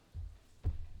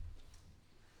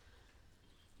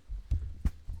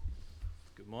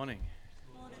Morning.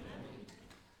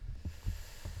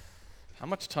 How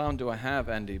much time do I have,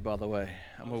 Andy, by the way?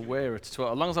 I'm aware it's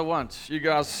 12. As long as I want. You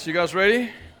guys ready?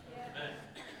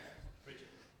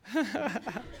 Yeah.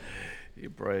 You're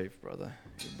brave, brother.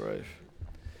 You're brave.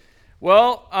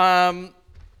 Well, I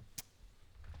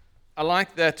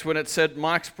like that when it said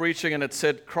Mike's preaching and it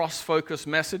said cross-focus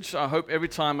message. I hope every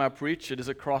time I preach it is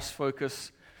a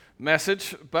cross-focus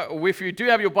message. But if you do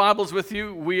have your Bibles with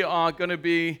you, we are going to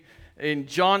be in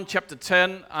John chapter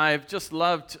 10. I've just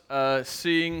loved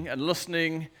seeing and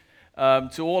listening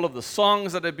to all of the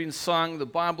songs that have been sung, the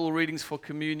Bible readings for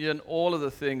communion, all of the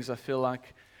things I feel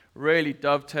like really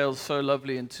dovetails so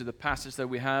lovely into the passage that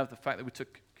we have, the fact that we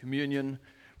took communion,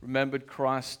 remembered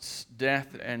Christ's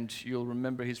death, and you'll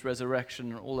remember his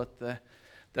resurrection and all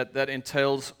that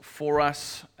entails for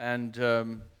us. And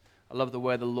I love the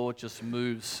way the Lord just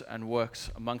moves and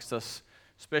works amongst us.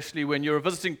 Especially when you're a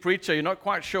visiting preacher, you're not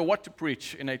quite sure what to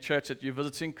preach in a church that you're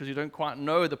visiting because you don't quite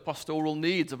know the pastoral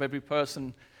needs of every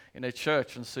person in a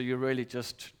church. And so you really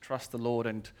just trust the Lord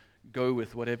and go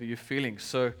with whatever you're feeling.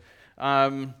 So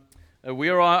I'm going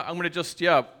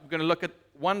to look at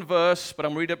one verse, but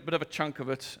I'm going to read a bit of a chunk of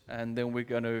it, and then we're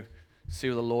going to see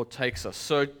where the Lord takes us.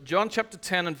 So John chapter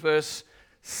 10 and verse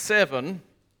 7,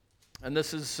 and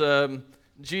this is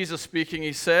Jesus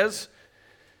speaking.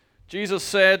 Jesus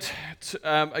said,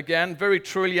 again, very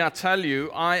truly I tell you,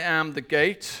 I am the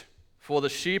gate for the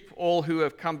sheep. All who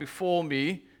have come before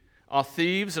me are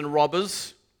thieves and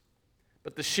robbers,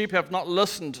 but the sheep have not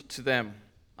listened to them.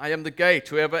 I am the gate.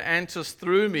 Whoever enters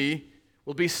through me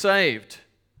will be saved.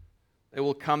 They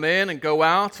will come in and go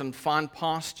out and find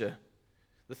pasture.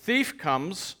 The thief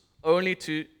comes only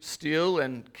to steal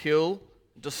and kill,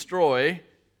 destroy,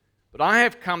 but I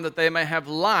have come that they may have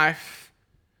life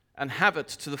and have it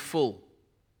to the full.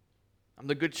 I'm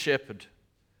the good shepherd.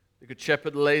 The good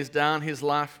shepherd lays down his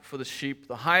life for the sheep.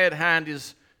 The hired hand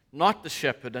is not the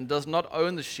shepherd and does not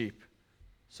own the sheep.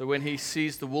 So when he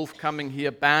sees the wolf coming, he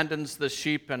abandons the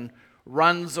sheep and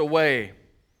runs away.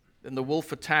 Then the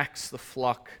wolf attacks the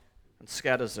flock and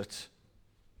scatters it.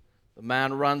 The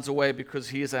man runs away because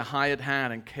he is a hired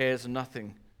hand and cares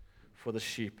nothing for the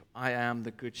sheep. I am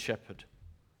the good shepherd.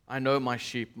 I know my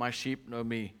sheep know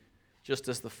me. Just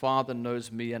as the Father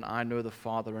knows me and I know the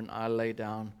Father, and I lay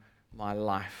down my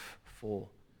life for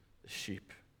the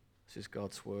sheep. This is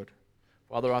God's word.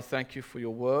 Father, I thank you for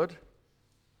your word.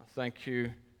 I thank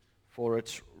you for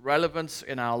its relevance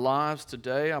in our lives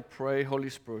today. I pray, Holy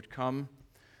Spirit, come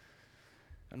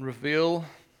and reveal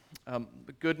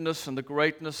the goodness and the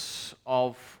greatness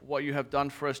of what you have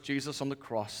done for us, Jesus, on the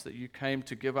cross, that you came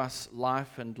to give us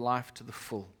life and life to the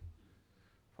full.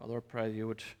 Father, I pray you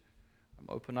would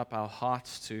open up our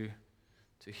hearts to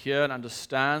hear and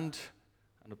understand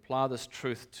and apply this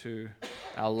truth to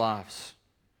our lives.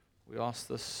 We ask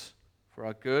this for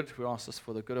our good. We ask this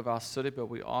for the good of our city, but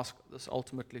we ask this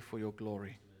ultimately for your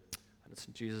glory. And it's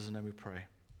in Jesus' name we pray.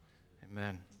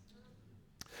 Amen.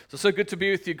 So good to be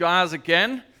with you guys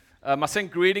again. I send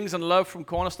greetings and love from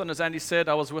Cornerstone. As Andy said,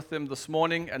 I was with them this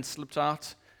morning and slipped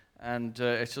out, and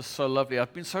it's just so lovely.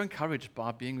 I've been so encouraged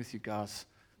by being with you guys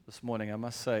this morning, I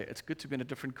must say. It's good to be in a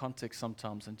different context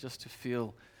sometimes and just to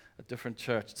feel a different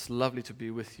church. It's lovely to be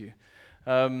with you.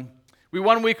 We're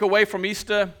 1 week away from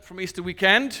Easter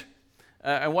weekend,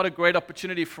 and what a great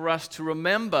opportunity for us to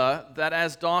remember that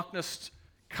as darkness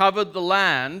covered the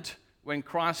land when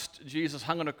Christ Jesus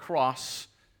hung on a cross,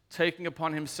 taking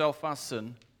upon himself our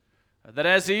sin, that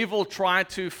as evil tried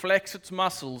to flex its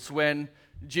muscles when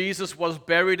Jesus was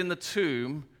buried in the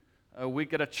tomb, we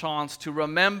get a chance to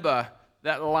remember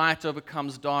that light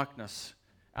overcomes darkness.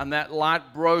 And that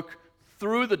light broke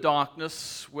through the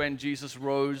darkness when Jesus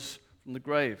rose from the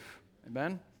grave.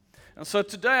 Amen? And so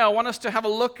today I want us to have a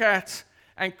look at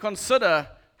and consider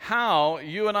how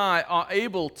you and I are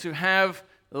able to have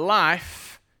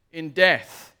life in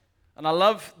death. And I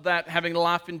love that, having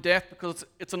life in death, because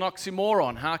it's an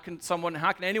oxymoron. How can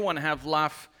anyone have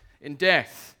life in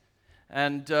death?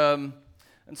 And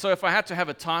so if I had to have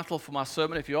a title for my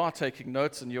sermon, if you are taking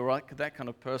notes and you're like that kind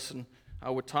of person, I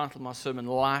would title my sermon,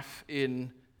 Life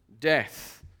in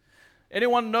Death.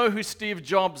 Anyone know who Steve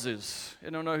Jobs is?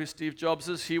 Anyone know who Steve Jobs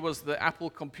is? He was the Apple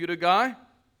computer guy.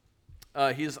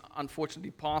 He's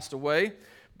unfortunately passed away.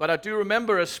 But I do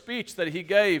remember a speech that he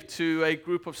gave to a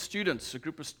group of students,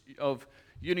 of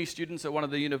uni students at one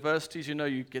of the universities. You know,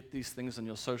 you get these things on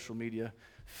your social media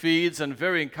feeds, and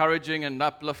very encouraging and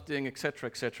uplifting, etc.,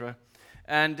 etc.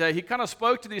 And he kind of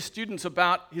spoke to these students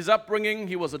about his upbringing.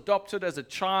 He was adopted as a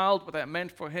child, what that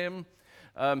meant for him.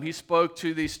 He spoke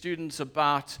to these students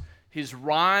about his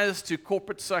rise to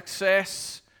corporate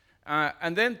success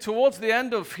And then towards the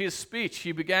end of his speech,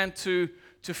 he began to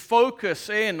focus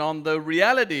in on the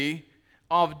reality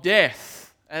of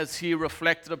death as he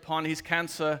reflected upon his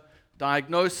cancer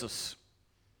diagnosis.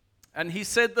 And he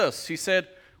said this, he said,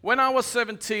 "When I was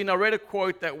 17, I read a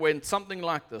quote that went something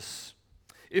like this: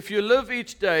 if you live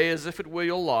each day as if it were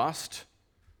your last,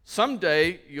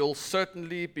 someday you'll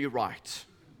certainly be right."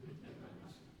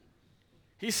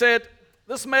 He said,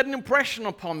 "This made an impression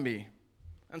upon me.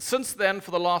 And since then,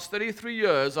 for the last 33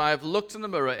 years, I have looked in the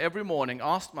mirror every morning,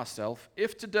 asked myself,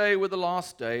 if today were the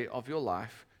last day of your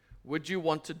life, would you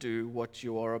want to do what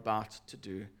you are about to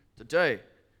do today?"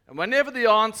 And whenever the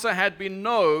answer had been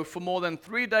no for more than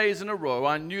 3 days in a row,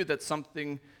 I knew that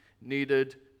something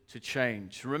needed to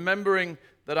change. Remembering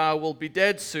that I will be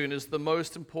dead soon is the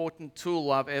most important tool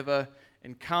I've ever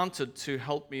encountered to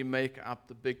help me make up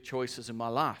the big choices in my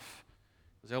life.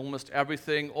 Because almost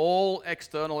everything, all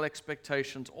external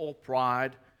expectations, all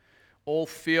pride, all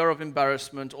fear of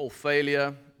embarrassment, all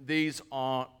failure, these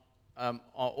are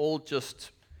all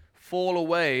just fall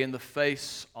away in the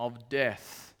face of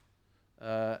death,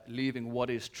 leaving what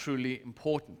is truly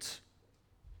important.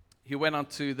 He went on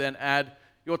to then add,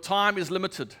 your time is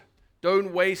limited.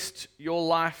 Don't waste your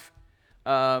life.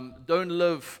 Don't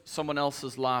live someone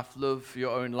else's life. Live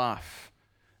your own life.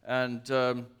 And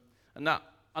now,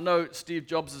 I know Steve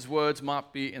Jobs' words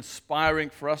might be inspiring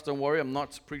for us. Don't worry, I'm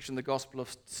not preaching the gospel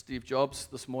of Steve Jobs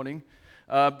this morning.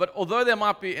 But although they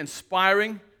might be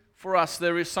inspiring for us,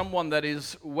 there is someone that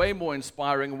is way more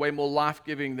inspiring, way more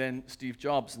life-giving than Steve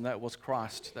Jobs, and that was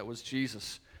Christ. That was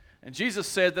Jesus. And Jesus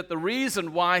said that the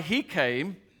reason why he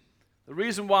came, the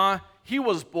reason why he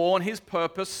was born, his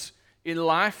purpose in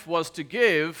life was to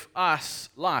give us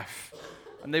life.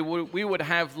 And we would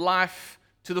have life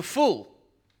to the full.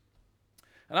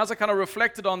 And as I kind of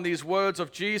reflected on these words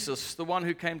of Jesus, the one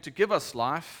who came to give us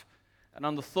life, and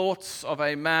on the thoughts of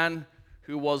a man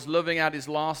who was living out his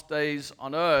last days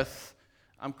on earth,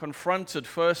 I'm confronted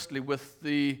firstly with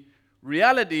the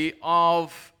reality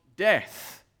of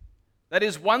death. That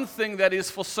is one thing that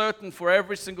is for certain for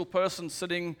every single person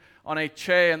sitting on a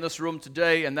chair in this room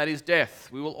today, and that is death.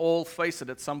 We will all face it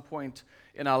at some point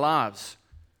in our lives.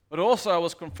 But also I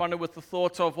was confronted with the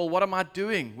thought of, well, what am I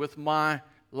doing with my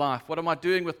life? What am I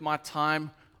doing with my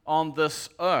time on this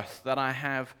earth that I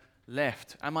have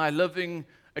left? Am I living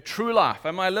a true life?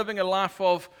 Am I living a life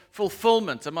of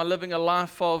fulfillment? Am I living a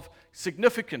life of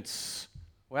significance?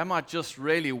 Or am I just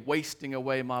really wasting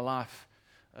away my life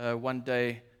one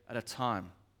day at a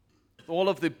time? With all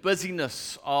of the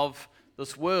busyness of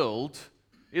this world,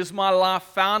 is my life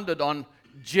founded on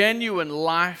genuine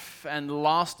life and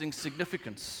lasting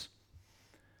significance?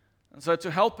 And so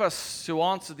to help us to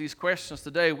answer these questions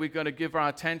today, we're going to give our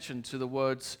attention to the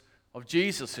words of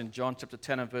Jesus in John chapter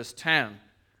 10 and verse 10.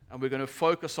 And we're going to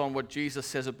focus on what Jesus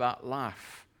says about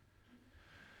life.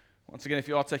 Once again, if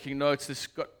you are taking notes, this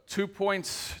got 2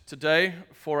 points today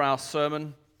for our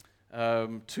sermon.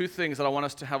 2 things that I want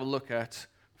us to have a look at.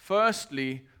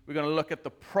 Firstly, we're going to look at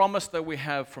the promise that we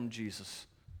have from Jesus.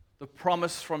 The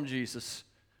promise from Jesus.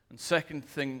 And second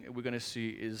thing we're going to see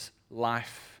is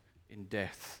life in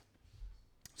death.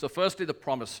 So firstly, the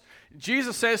promise.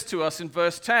 Jesus says to us in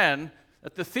verse 10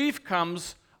 that the thief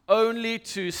comes only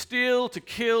to steal, to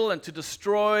kill, and to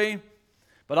destroy.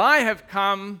 But I have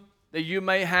come that you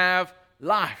may have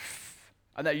life,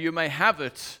 and that you may have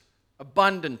it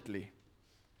abundantly.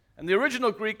 In the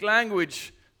original Greek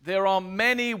language, there are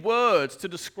many words to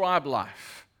describe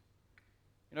life.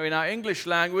 You know, in our English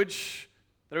language,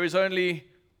 there is only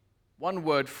one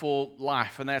word for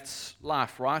life, and that's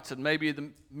life, right? And maybe the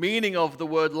meaning of the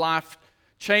word life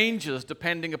changes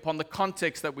depending upon the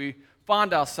context that we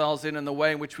find ourselves in and the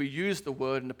way in which we use the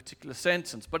word in a particular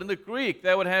sentence. But in the Greek,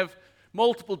 they would have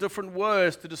multiple different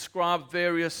words to describe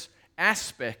various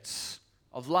aspects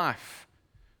of life.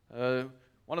 One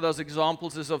of those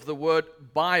examples is of the word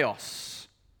bios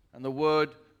and the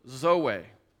word zoe.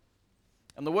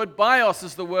 And the word bios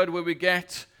is the word where we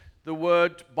get the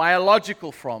word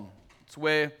biological from. It's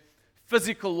where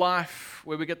physical life,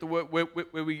 where we get the word,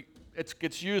 it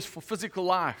gets used for physical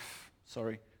life.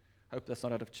 Sorry, hope that's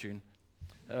not out of tune.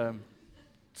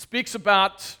 Speaks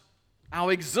about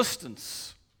our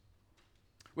existence.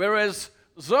 Whereas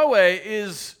Zoe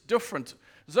is different.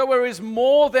 Zoe is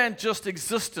more than just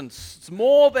existence. It's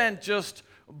more than just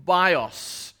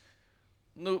bios.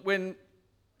 When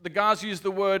the guys use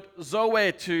the word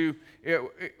Zoe to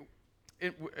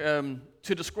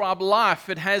describe life,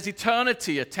 it has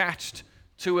eternity attached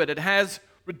to it. It has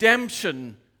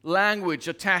redemption language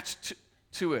attached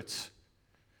to it.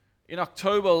 In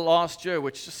October last year,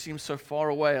 which just seems so far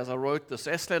away as I wrote this,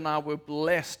 Esther and I were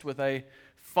blessed with a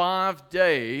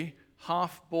 5-day,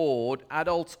 half-board,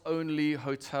 adults-only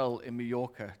hotel in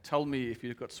Mallorca. Tell me if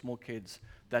you've got small kids,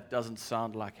 that doesn't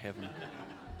sound like heaven.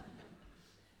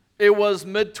 It was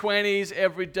mid-20s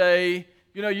every day.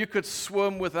 You know, you could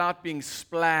swim without being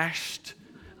splashed.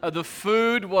 The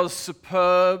food was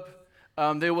superb.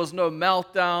 There was no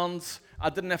meltdowns. I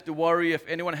didn't have to worry if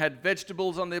anyone had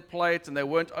vegetables on their plate and they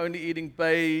weren't only eating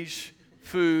beige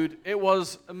food. It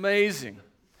was amazing.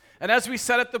 And as we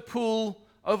sat at the pool,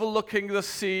 overlooking the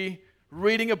sea,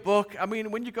 reading a book. I mean,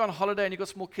 when you go on holiday and you've got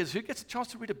small kids, who gets a chance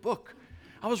to read a book?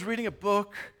 I was reading a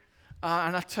book,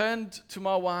 and I turned to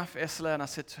my wife, Esla, and I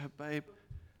said to her, babe,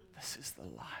 this is the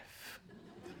life.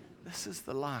 This is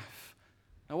the life.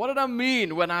 Now, what did I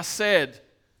mean when I said,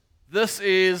 this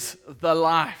is the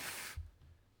life?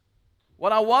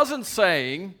 What I wasn't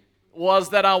saying was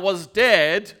that I was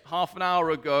dead half an hour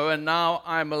ago and now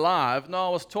I'm alive. No, I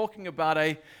was talking about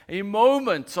a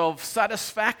moment of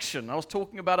satisfaction. I was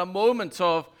talking about a moment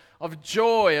of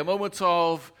joy, a moment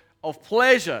of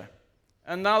pleasure.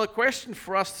 And now the question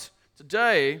for us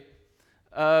today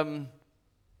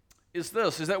is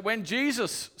this, is that when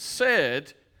Jesus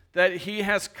said that he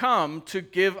has come to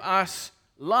give us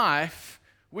life,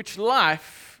 which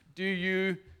life do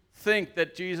you think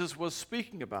that Jesus was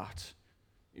speaking about?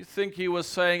 You think he was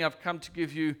saying, I've come to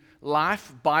give you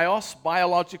life, bios,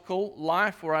 biological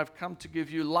life, or I've come to give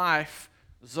you life,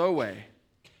 zoe.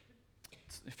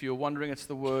 If you're wondering, it's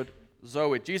the word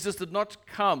zoe. Jesus did not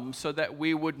come so that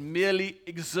we would merely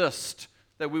exist,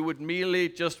 that we would merely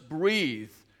just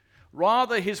breathe.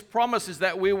 Rather, his promise is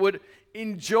that we would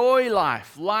enjoy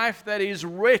life, life that is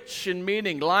rich in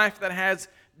meaning, life that has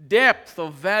depth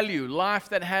of value, life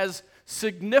that has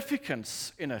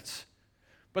significance in it.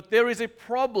 But there is a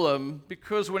problem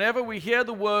because whenever we hear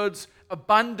the words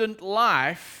abundant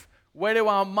life, where do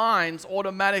our minds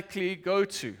automatically go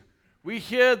to? We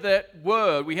hear that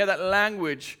word, we hear that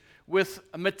language with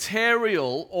a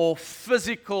material or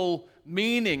physical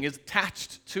meaning is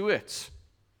attached to it.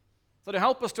 So to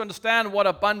help us to understand what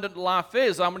abundant life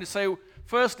is, I'm going to say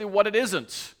firstly what it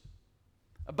isn't.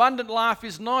 Abundant life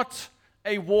is not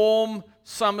a warm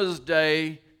summer's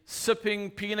day sipping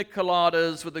pina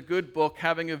coladas with a good book,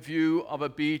 having a view of a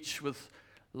beach with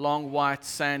long white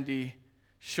sandy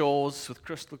shores with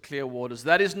crystal clear waters.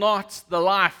 That is not the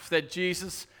life that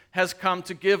Jesus has come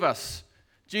to give us.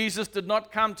 Jesus did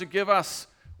not come to give us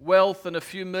wealth and a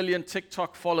few million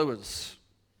TikTok followers.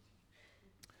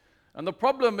 And the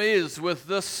problem is with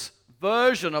this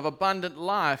version of abundant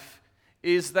life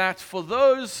is that for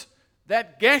those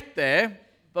that get there,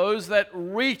 those that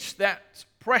reach that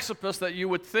precipice that you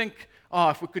would think,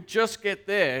 if we could just get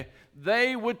there,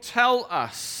 they would tell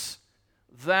us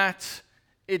that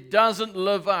it doesn't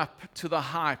live up to the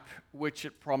hype which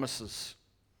it promises.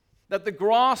 That the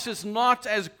grass is not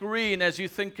as green as you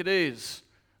think it is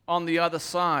on the other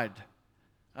side.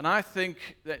 And I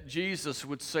think that Jesus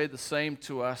would say the same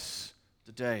to us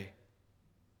today.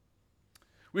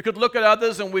 We could look at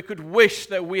others and we could wish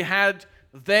that we had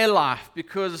their life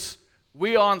because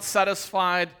we aren't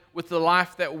satisfied with the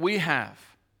life that we have.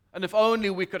 And if only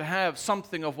we could have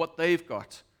something of what they've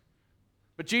got.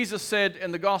 But Jesus said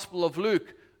in the Gospel of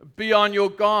Luke, be on your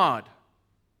guard,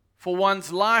 for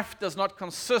one's life does not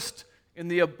consist in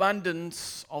the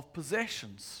abundance of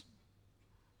possessions.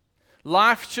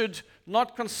 Life should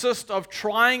not consist of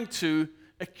trying to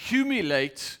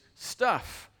accumulate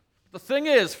stuff. The thing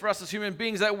is, for us as human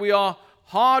beings, that we are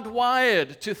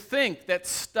hardwired to think that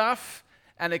stuff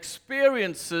and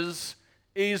experiences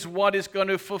is what is going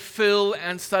to fulfill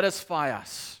and satisfy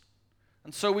us.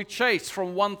 And so we chase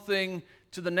from one thing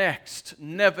to the next,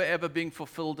 never ever being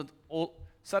fulfilled or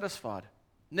satisfied,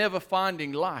 never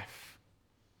finding life.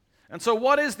 And so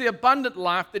what is the abundant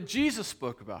life that Jesus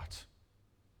spoke about?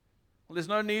 Well, there's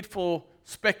no need for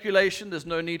speculation, there's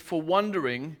no need for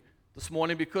wondering this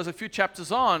morning, because a few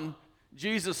chapters on,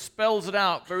 Jesus spells it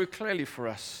out very clearly for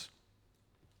us.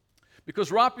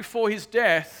 Because right before his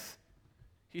death,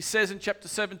 he says in chapter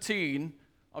 17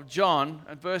 of John,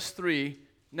 at verse 3,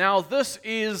 now this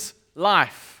is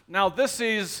life. Now this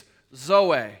is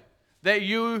Zoe, that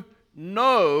you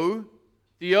know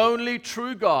the only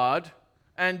true God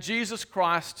and Jesus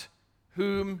Christ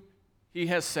whom he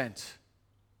has sent.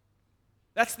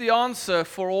 That's the answer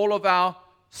for all of our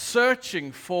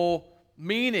searching for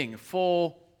meaning,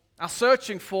 for our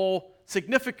searching for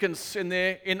significance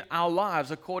in our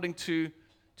lives according to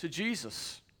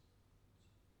Jesus.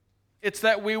 It's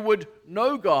that we would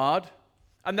know God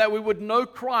and that we would know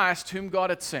Christ whom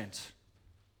God had sent.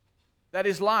 That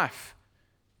is life.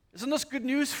 Isn't this good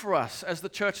news for us as the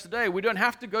church today? We don't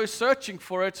have to go searching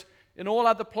for it in all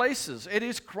other places. It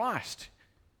is Christ.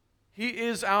 He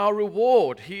is our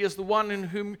reward. He is the one in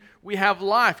whom we have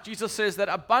life. Jesus says that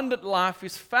abundant life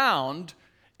is found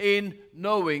in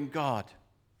knowing God.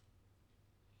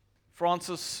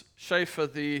 Francis Schaeffer,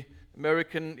 the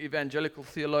American evangelical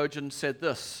theologian, said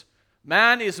this: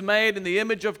 man is made in the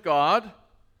image of God,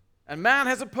 and man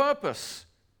has a purpose.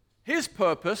 His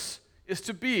purpose is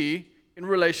to be in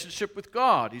relationship with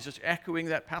God. He's just echoing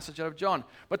that passage out of John.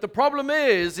 But the problem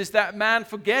is that man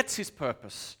forgets his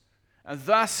purpose, and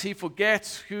thus he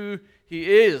forgets who he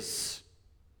is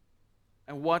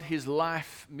and what his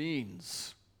life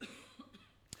means.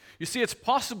 You see, it's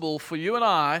possible for you and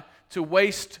I to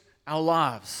waste our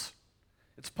lives.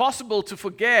 It's possible to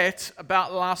forget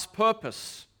about life's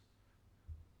purpose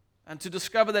and to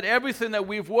discover that everything that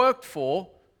we've worked for,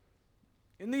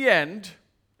 in the end,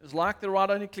 is like the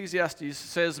writer in Ecclesiastes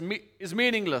says, is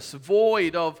meaningless,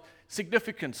 void of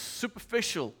significance,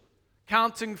 superficial,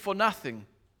 counting for nothing.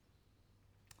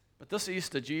 But this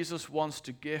Easter, Jesus wants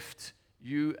to gift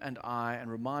you and I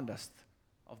and remind us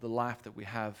of the life that we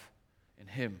have in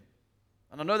Him.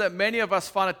 And I know that many of us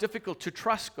find it difficult to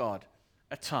trust God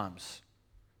at times.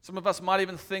 Some of us might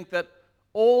even think that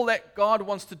all that God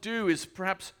wants to do is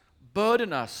perhaps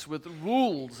burden us with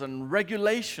rules and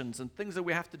regulations and things that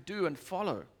we have to do and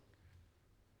follow.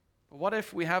 But what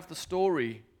if we have the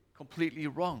story completely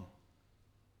wrong?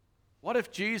 What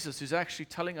if Jesus is actually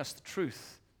telling us the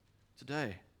truth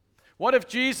today? What if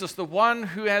Jesus, the one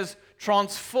who has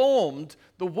transformed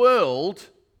the world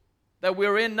that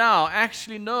we're in now,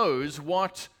 actually knows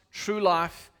what true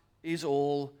life is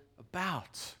all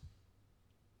about?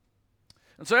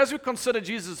 And so as we consider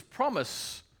Jesus'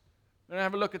 promise, we're going to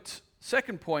have a look at the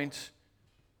second point,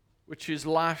 which is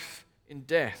life in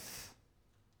death.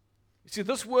 You see,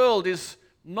 this world is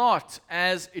not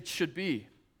as it should be.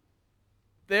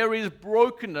 There is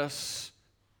brokenness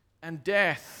and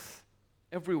death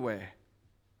everywhere.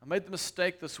 I made the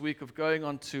mistake this week of going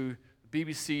onto the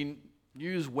BBC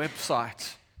News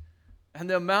website, and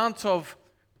the amount of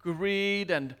greed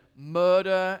and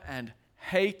murder and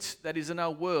hate that is in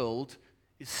our world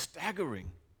is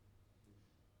staggering.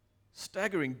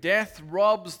 Staggering. Death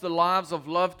robs the lives of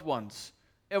loved ones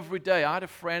every day. I had a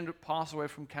friend pass away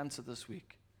from cancer this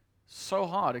week. So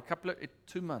hard,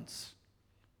 2 months.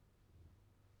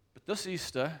 But this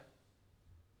Easter,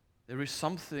 there is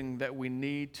something that we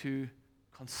need to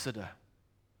consider.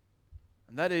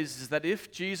 And that is that if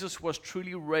Jesus was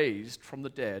truly raised from the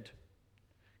dead,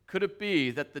 could it be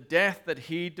that the death that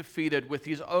He defeated with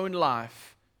His own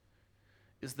life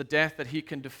is the death that He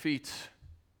can defeat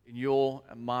in your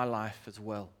and my life as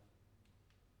well?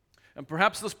 And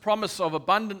perhaps this promise of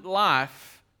abundant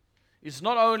life is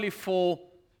not only for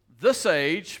this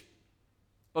age,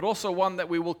 but also one that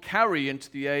we will carry into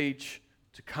the age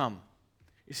to come.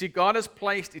 You see, God has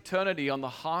placed eternity on the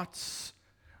hearts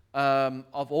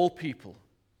of all people.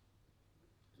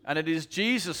 And it is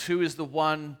Jesus who is the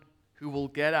one who will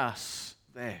get us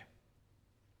there.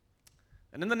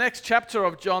 And in the next chapter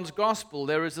of John's Gospel,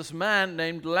 there is this man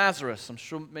named Lazarus. I'm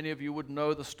sure many of you would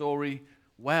know the story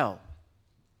well.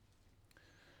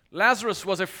 Lazarus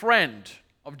was a friend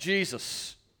of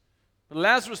Jesus. But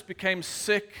Lazarus became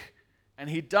sick and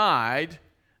he died.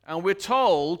 And we're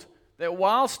told that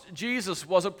whilst Jesus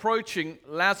was approaching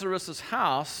Lazarus'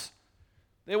 house,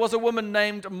 there was a woman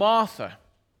named Martha.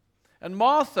 And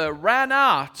Martha ran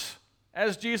out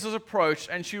as Jesus approached,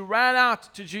 and she ran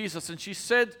out to Jesus and she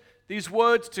said these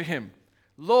words to Him: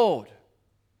 Lord,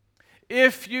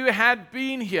 if you had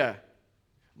been here,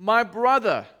 my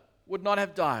brother would not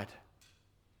have died.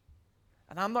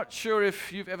 And I'm not sure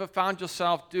if you've ever found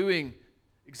yourself doing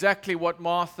exactly what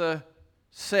Martha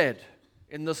said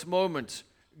in this moment.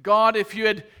 God, if you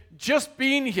had just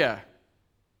been here,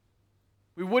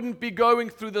 we wouldn't be going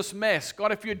through this mess.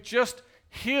 God, if you had just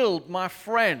healed my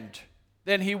friend,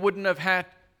 then he wouldn't have had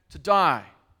to die.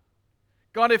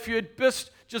 God, if you had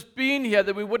just been here,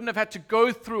 then we wouldn't have had to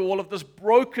go through all of this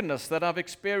brokenness that I've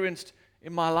experienced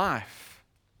in my life.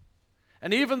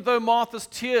 And even though Martha's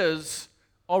tears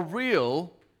are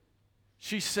real,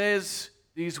 she says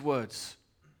these words: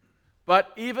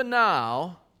 but even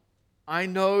now, I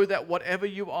know that whatever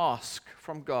you ask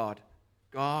from God,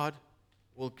 God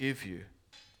will give you.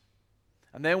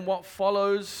 And then what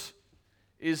follows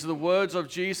is the words of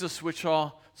Jesus, which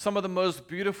are some of the most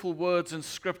beautiful words in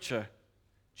Scripture.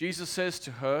 Jesus says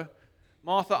to her,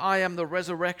 Martha, I am the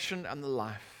resurrection and the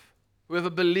life.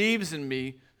 Whoever believes in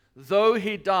me, though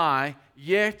he die,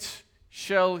 yet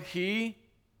shall he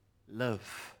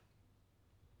live.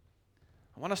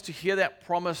 I want us to hear that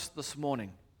promise this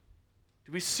morning.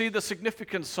 Do we see the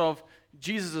significance of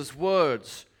Jesus'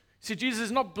 words? See, Jesus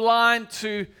is not blind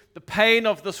to the pain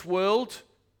of this world.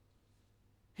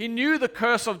 He knew the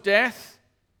curse of death,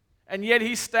 and yet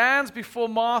he stands before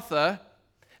Martha,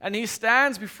 and he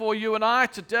stands before you and I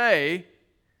today,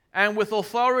 and with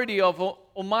authority of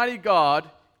Almighty God,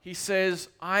 he says,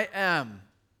 I am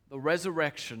the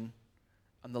resurrection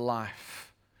and the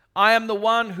life. I am the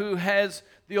one who has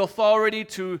the authority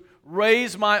to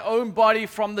raise my own body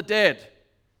from the dead,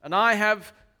 and I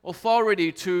have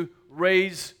authority to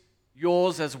raise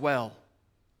yours as well.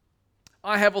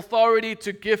 I have authority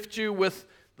to gift you with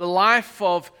the life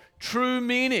of true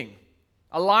meaning,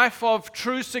 a life of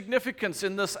true significance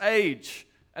in this age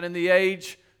and in the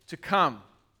age to come.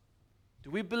 Do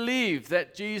we believe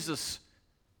that Jesus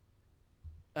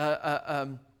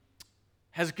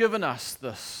has given us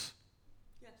this?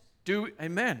 Yes.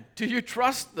 Amen. Do you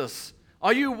trust this?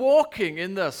 Are you walking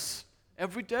in this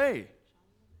every day?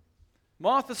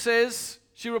 Martha says,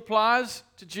 she replies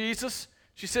to Jesus,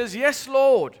 she says, yes,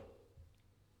 Lord.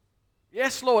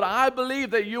 Yes, Lord, I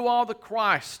believe that you are the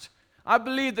Christ. I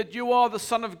believe that you are the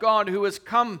Son of God who has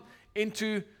come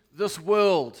into this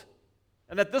world.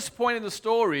 And at this point in the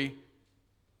story,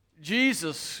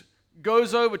 Jesus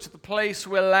goes over to the place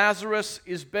where Lazarus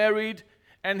is buried,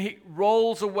 and he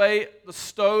rolls away the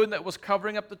stone that was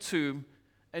covering up the tomb.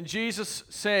 And Jesus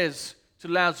says to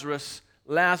Lazarus,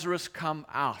 Lazarus, come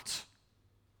out.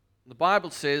 The Bible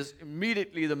says,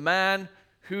 immediately the man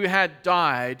who had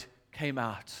died came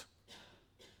out.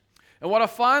 And what I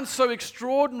find so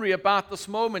extraordinary about this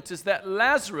moment is that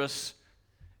Lazarus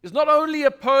is not only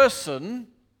a person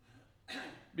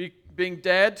being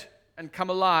dead and come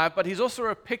alive, but he's also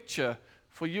a picture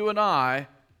for you and I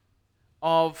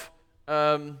of,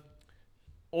 it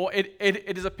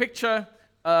is a picture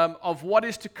of what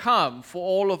is to come for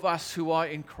all of us who are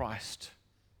in Christ.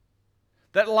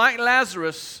 That like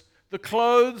Lazarus, the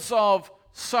clothes of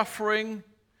suffering,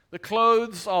 the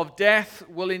clothes of death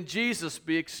will in Jesus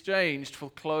be exchanged for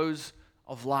clothes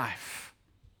of life.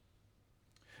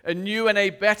 A new and a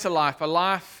better life, a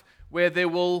life where there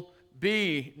will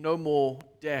be no more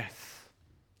death.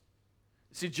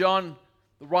 See, John,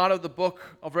 the writer of the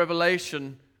book of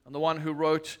Revelation, and the one who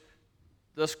wrote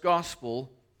this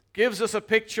gospel, gives us a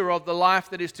picture of the life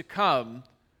that is to come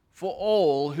for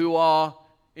all who are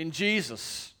in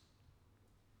Jesus.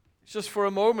 Just for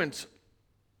a moment,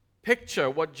 picture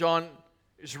what John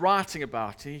is writing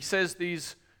about. He says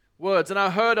these words, and I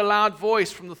heard a loud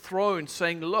voice from the throne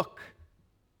saying, look,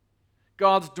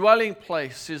 God's dwelling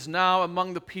place is now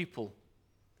among the people,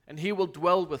 and he will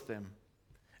dwell with them.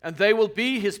 And they will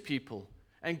be his people,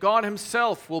 and God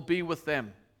himself will be with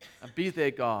them and be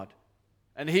their God.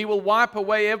 And he will wipe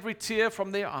away every tear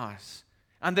from their eyes,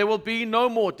 and there will be no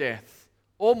more death,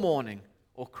 or mourning,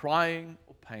 or crying,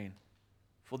 or pain.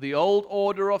 For the old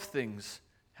order of things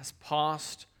has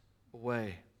passed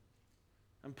away.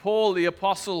 And Paul, the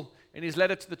apostle, in his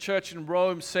letter to the church in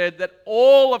Rome, said that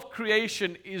all of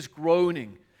creation is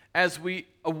groaning as we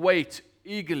await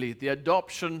eagerly the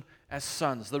adoption as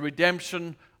sons, the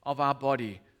redemption of our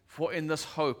body. For in this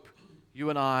hope, you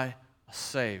and I are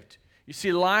saved. You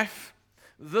see, life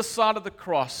this side of the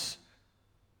cross,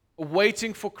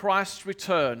 waiting for Christ's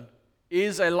return,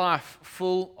 is a life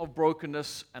full of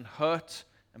brokenness and hurt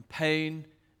and pain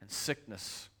and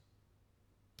sickness.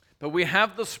 But we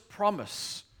have this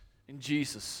promise in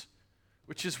Jesus,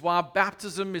 which is why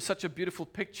baptism is such a beautiful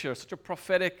picture, such a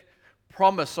prophetic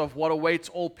promise of what awaits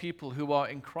all people who are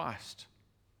in Christ.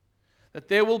 That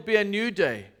there will be a new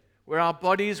day where our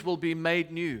bodies will be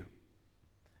made new.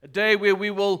 A day where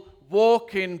we will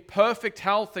walk in perfect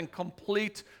health and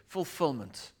complete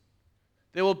fulfillment.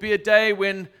 There will be a day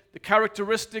when the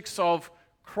characteristics of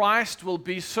Christ will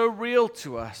be so real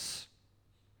to us.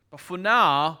 But for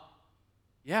now,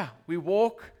 we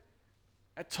walk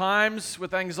at times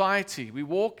with anxiety. We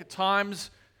walk at times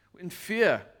in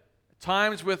fear, at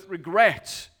times with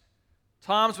regret,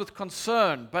 times with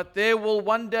concern. But there will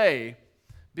one day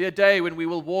be a day when we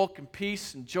will walk in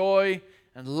peace and joy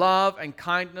and love and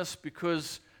kindness,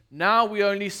 because now we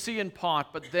only see in part,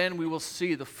 but then we will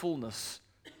see the fullness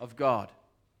of God.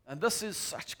 And this is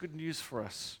such good news for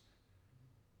us.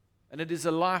 And it is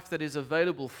a life that is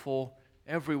available for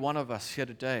every one of us here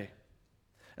today.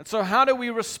 And so how do we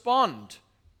respond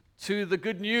to the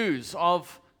good news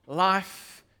of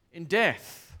life in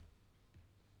death?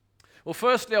 Well,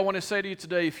 firstly, I want to say to you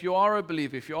today, if you are a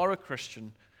believer, if you are a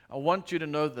Christian, I want you to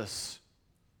know this,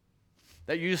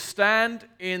 that you stand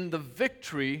in the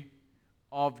victory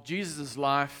of Jesus'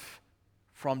 life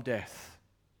from death.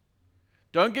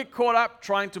 Don't get caught up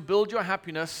trying to build your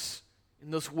happiness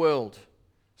in this world.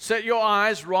 Set your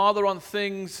eyes rather on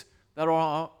things that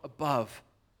are above.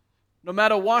 No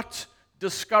matter what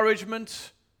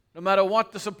discouragement, no matter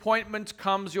what disappointment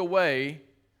comes your way,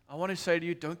 I want to say to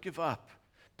you, don't give up.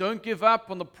 Don't give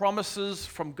up on the promises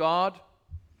from God.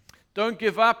 Don't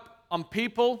give up on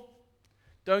people.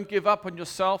 Don't give up on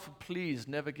yourself. And please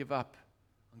never give up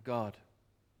on God.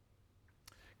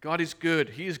 God is good.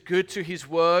 He is good to His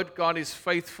word. God is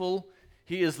faithful.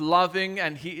 He is loving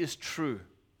and He is true.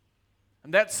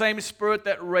 And that same Spirit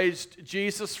that raised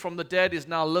Jesus from the dead is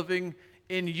now living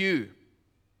in you.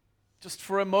 Just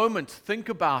for a moment, think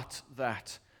about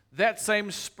that. That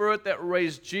same Spirit that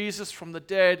raised Jesus from the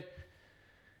dead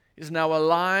is now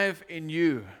alive in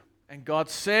you. And God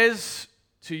says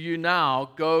to you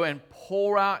now, go and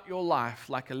pour out your life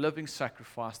like a living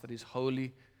sacrifice that is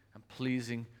holy and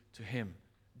pleasing to Him.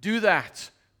 Do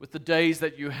that with the days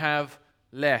that you have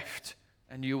left,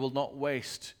 and you will not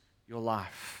waste your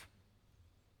life.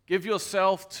 Give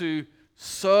yourself to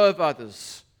serve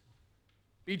others.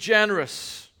 Be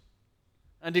generous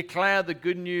and declare the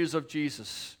good news of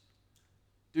Jesus.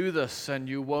 Do this and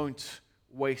you won't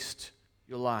waste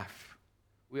your life.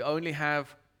 We only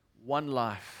have one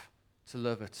life to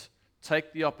live it.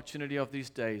 Take the opportunity of these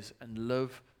days and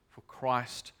live for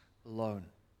Christ alone.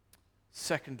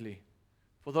 Secondly,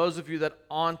 for those of you that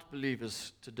aren't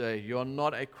believers today, you're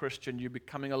not a Christian, you're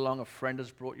becoming along, a friend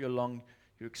has brought you along,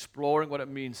 you're exploring what it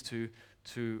means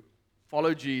to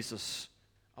follow Jesus.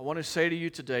 I want to say to you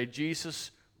today,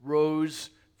 Jesus rose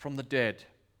from the dead.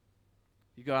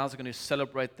 You guys are going to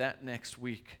celebrate that next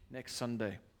week, next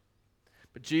Sunday.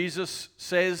 But Jesus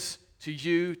says to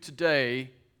you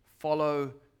today,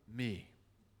 follow me.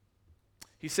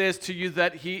 He says to you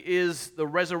that He is the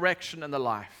resurrection and the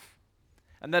life,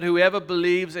 and that whoever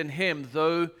believes in Him,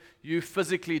 though you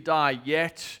physically die,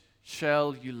 yet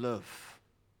shall you live.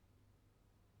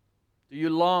 Do you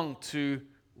long to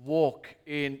walk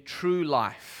in true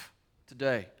life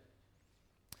today?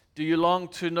 Do you long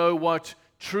to know what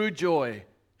true joy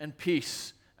and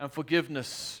peace and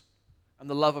forgiveness and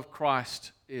the love of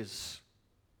Christ is?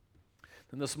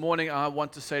 Then this morning I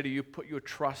want to say to you, put your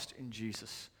trust in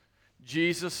Jesus.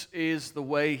 Jesus is the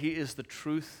way, He is the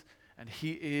truth, and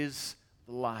He is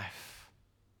the life.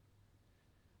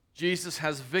 Jesus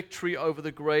has victory over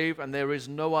the grave, and there is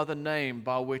no other name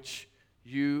by which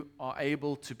you are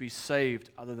able to be saved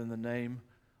other than the name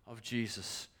of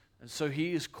Jesus. And so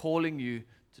He is calling you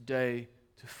today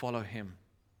to follow Him.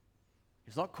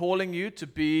 He's not calling you to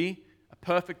be a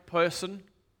perfect person.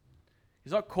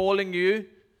 He's not calling you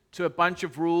to a bunch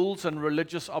of rules and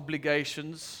religious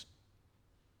obligations.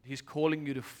 He's calling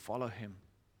you to follow Him.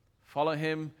 Follow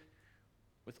Him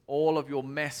with all of your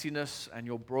messiness and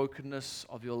your brokenness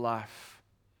of your life.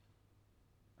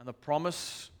 And the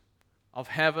promise of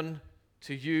heaven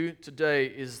to you today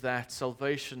is that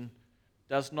salvation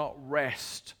does not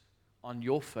rest on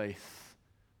your faith,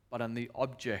 but on the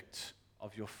object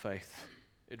of your faith.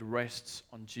 It rests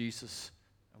on Jesus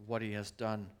and what He has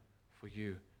done for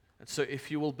you. And so if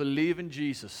you will believe in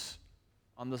Jesus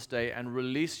on this day and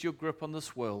release your grip on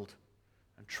this world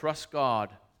and trust God,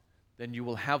 then you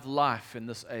will have life in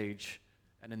this age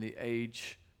and in the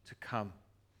age to come.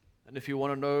 And if you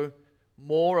want to know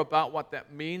more about what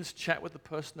that means, chat with the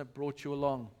person that brought you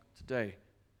along today.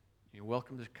 You're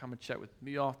welcome to come and chat with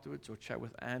me afterwards, or chat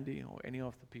with Andy or any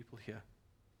of the people here.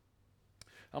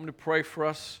 I'm going to pray for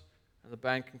us, and the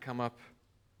band can come up,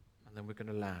 and then we're going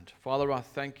to land. Father, I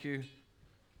thank You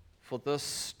for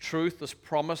this truth, this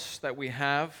promise that we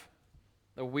have,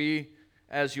 that we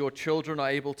as Your children are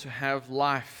able to have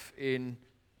life in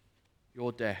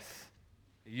Your death.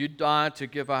 You died to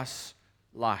give us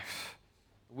life.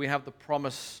 We have the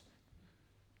promise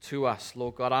to us,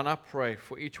 Lord God, and I pray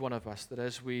for each one of us that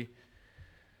as we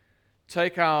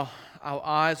take our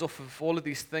eyes off of all of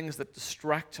these things that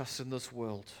distract us in this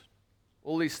world,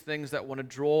 all these things that want to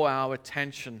draw our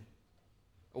attention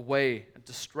away and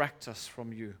distract us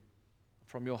from You,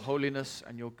 from Your holiness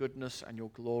and Your goodness and Your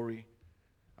glory.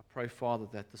 I pray, Father,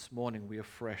 that this morning we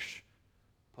afresh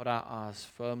put our eyes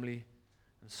firmly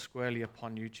and squarely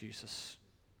upon You, Jesus,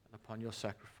 and upon Your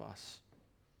sacrifice.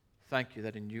 Thank You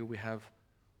that in You we have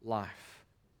life.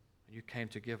 You came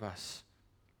to give us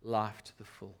life to the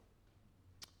full.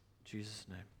 In Jesus'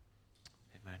 name,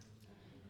 amen.